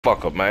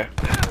motherfucker, man.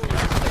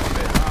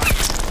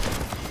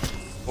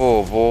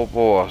 Oh,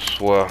 boy, I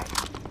swear.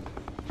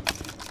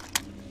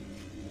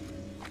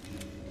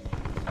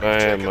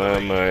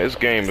 Man, this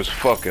game is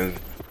fucking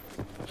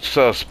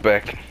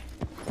suspect.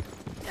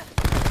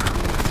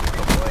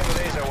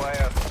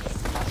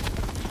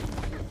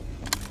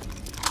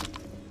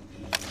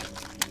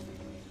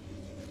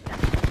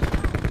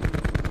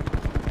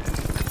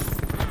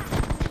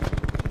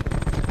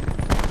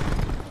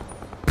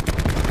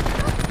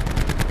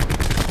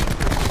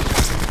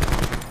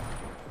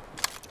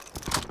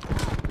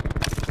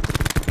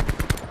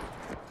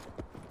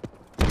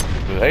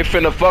 They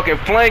finna fucking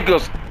flank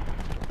us.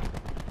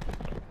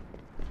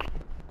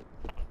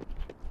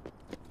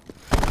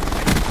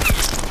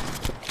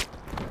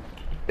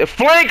 They're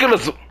flanking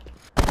us.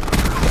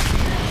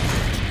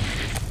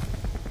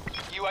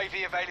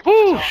 UAV available.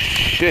 Oh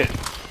shit.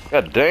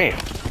 God damn.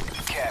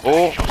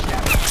 Oh.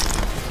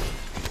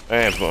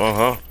 Man,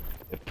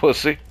 that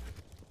pussy.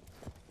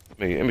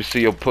 Let me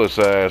see your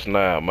pussy ass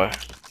now, man.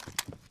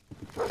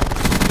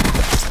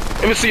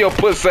 Let me see your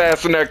pussy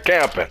ass in there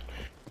camping.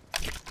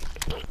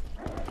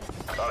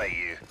 Alright,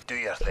 you do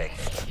your thing.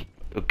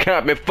 You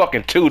camping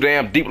fucking too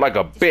damn deep like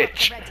a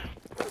bitch.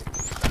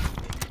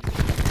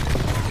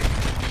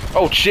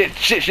 Oh shit,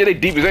 they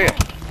deep as hell.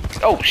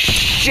 Oh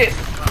shit.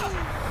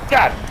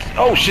 God,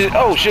 oh shit,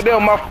 they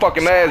on my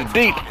fucking ass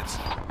deep.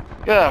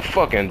 God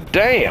fucking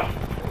damn.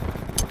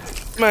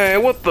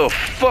 Man, what the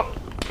fuck?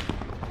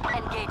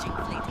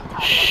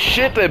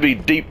 Shit, they be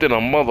deep than a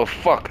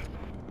motherfucker.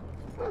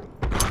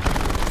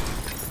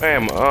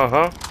 Damn,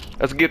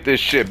 let's get this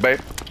shit,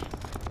 babe.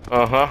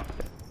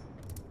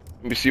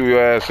 Let me see where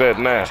your ass at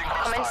now.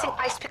 Commencing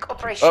ice pick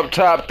operation. Up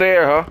top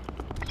there, huh?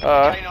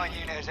 K9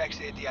 unit has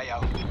exited the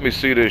AO. Let me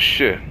see this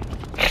shit. Enemy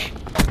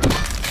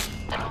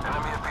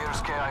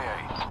appears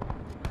KIA.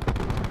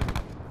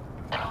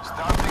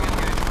 Starting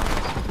engagement.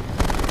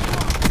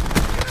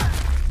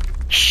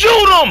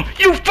 Shoot him!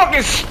 You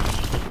fucking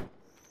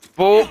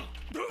bull.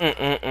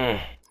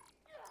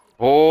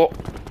 Boy.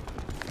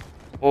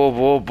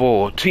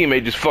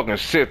 Teammate just fucking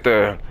sit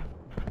there.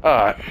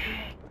 Alright.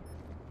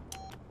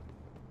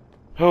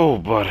 Oh,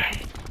 buddy.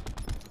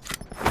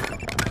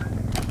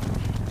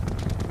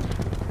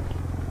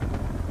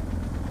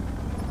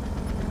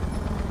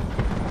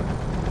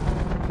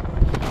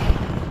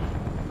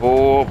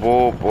 Boy.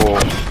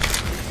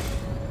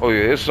 Oh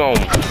yeah, it's on.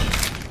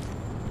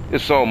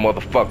 It's on,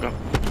 motherfucker.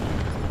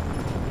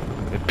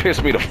 It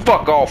pissed me the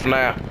fuck off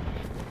now.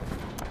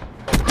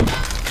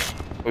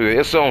 Oh yeah,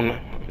 it's on.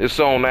 It's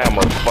on now,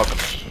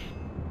 motherfucker.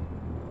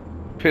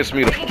 Pissed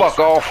me the fuck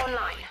off.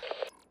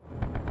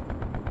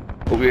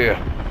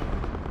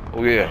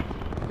 Oh yeah.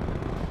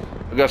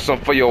 I got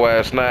something for your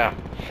ass now.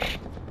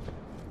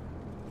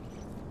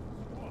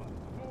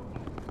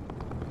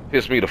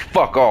 Pissed me the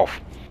fuck off.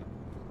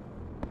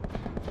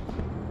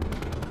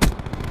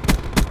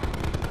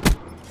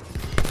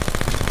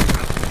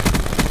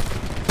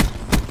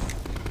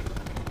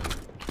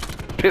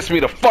 Piss me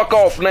the fuck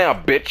off now,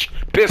 bitch.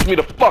 Piss me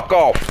the fuck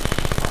off.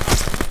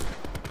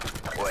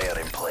 Wire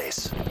in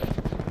place.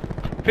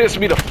 Piss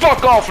me the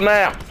fuck off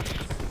now.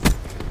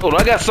 Hold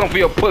on, I got something for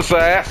your pussy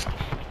ass.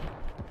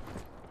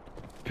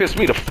 Piss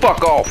me the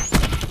fuck off.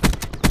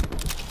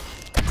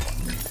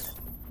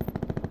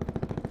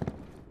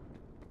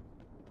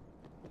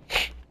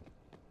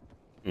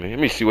 Let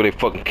me see where they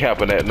fucking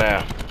capping at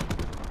now.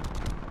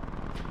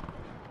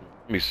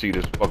 Let me see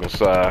this fucking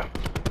side.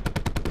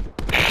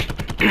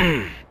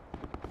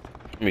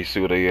 Let me see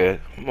where they at.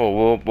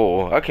 Oh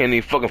boy, I can't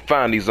even fucking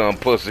find these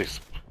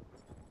pussies.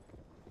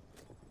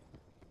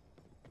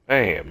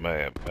 Man.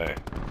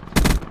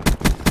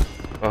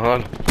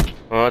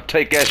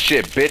 Take that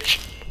shit, bitch.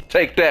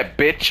 Take that,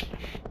 bitch.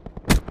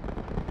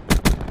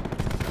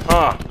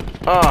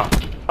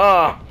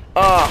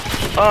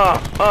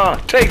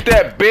 Take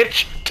that,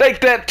 bitch. Take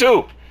that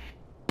too.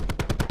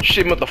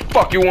 Shit, what the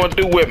fuck you wanna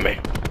do with me?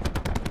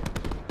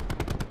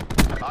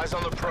 Eyes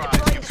on the prize.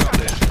 You've got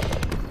this.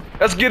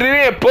 Let's get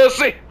it in,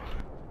 pussy.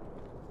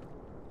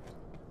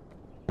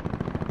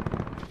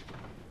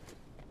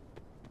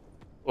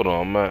 Hold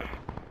on, man.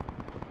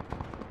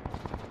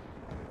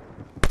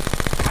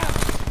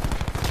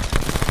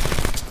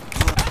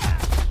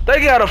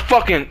 They gotta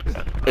fucking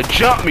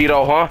jump me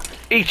though, huh?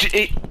 Each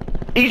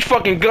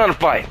fucking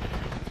gunfight.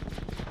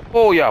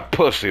 Oh, y'all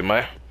pussy,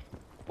 man.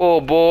 Oh,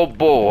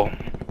 boy.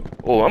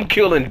 Oh, I'm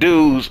killing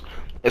dudes.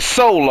 It's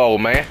solo,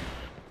 man.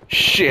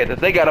 Shit,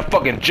 they gotta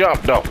fucking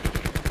jump though.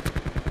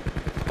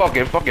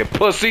 Fucking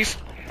pussies.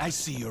 I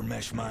see your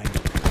mesh mine.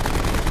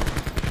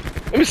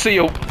 Let me see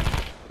your.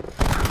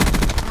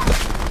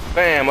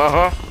 Bam,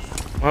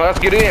 let's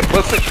get it in,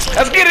 pussy.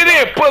 Let's get it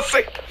in,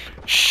 pussy.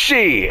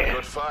 Shit.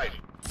 Good fight.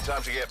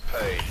 Time to get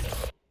paid.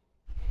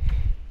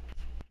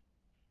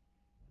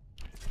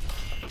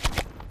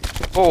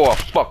 Oh, I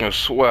fucking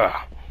swear.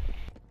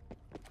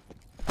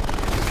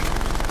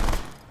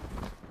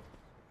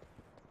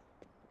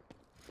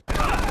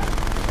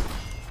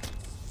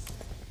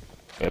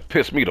 That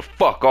pissed me the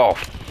fuck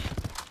off.